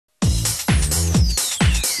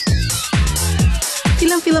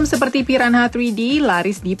Film-film seperti Piranha 3D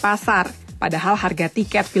laris di pasar. Padahal harga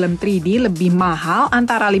tiket film 3D lebih mahal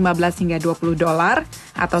antara $15 hingga $20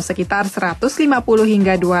 atau sekitar 150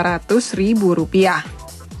 hingga 200 ribu rupiah.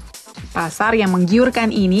 Pasar yang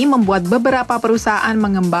menggiurkan ini membuat beberapa perusahaan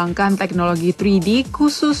mengembangkan teknologi 3D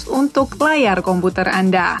khusus untuk layar komputer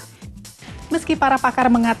Anda. Meski para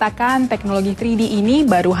pakar mengatakan teknologi 3D ini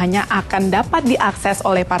baru hanya akan dapat diakses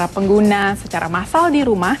oleh para pengguna secara massal di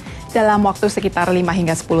rumah dalam waktu sekitar 5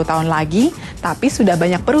 hingga 10 tahun lagi, tapi sudah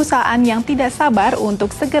banyak perusahaan yang tidak sabar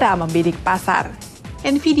untuk segera membidik pasar.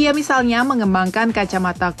 Nvidia misalnya mengembangkan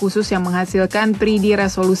kacamata khusus yang menghasilkan 3D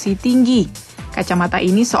resolusi tinggi. Kacamata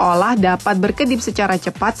ini seolah dapat berkedip secara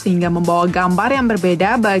cepat sehingga membawa gambar yang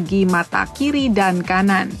berbeda bagi mata kiri dan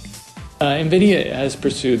kanan. Nvidia has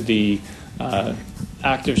pursued the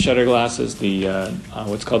active shutter glasses, the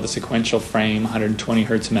what's called the sequential frame 120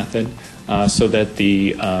 hertz method, so that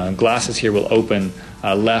the glasses here will open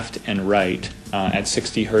left and right at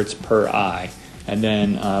 60 hertz per eye. And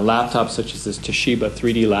then laptops such as this Toshiba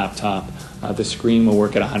 3D laptop, the screen will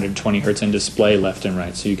work at 120 hertz and display left and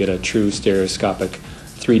right, so you get a true stereoscopic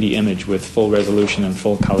 3D image with full resolution and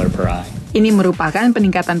full color per eye. Ini merupakan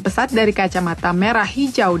peningkatan pesat dari kacamata merah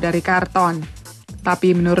hijau dari karton.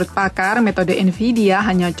 Tapi menurut pakar, metode Nvidia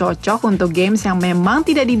hanya cocok untuk games yang memang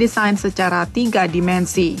tidak didesain secara 3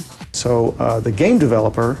 dimensi. So the game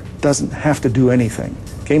developer doesn't have to do anything.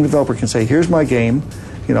 Game developer can say, here's my game,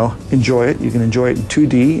 enjoy it. You can enjoy it in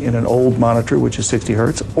 2D in an old monitor, which is 60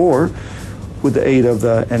 hertz, or with the aid of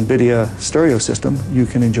the NVIDIA stereo system, you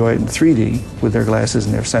can enjoy it in 3D with their glasses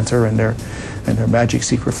and their sensor and their magic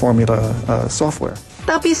secret formula software.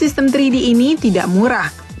 Tapi sistem 3D ini tidak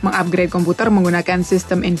murah. Mengupgrade komputer menggunakan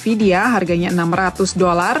sistem Nvidia harganya $600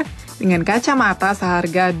 dengan kacamata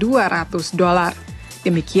seharga $200.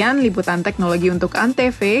 Demikian liputan teknologi untuk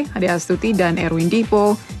Antv, Ade Astuti dan Erwin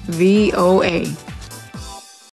Dipo, VOA.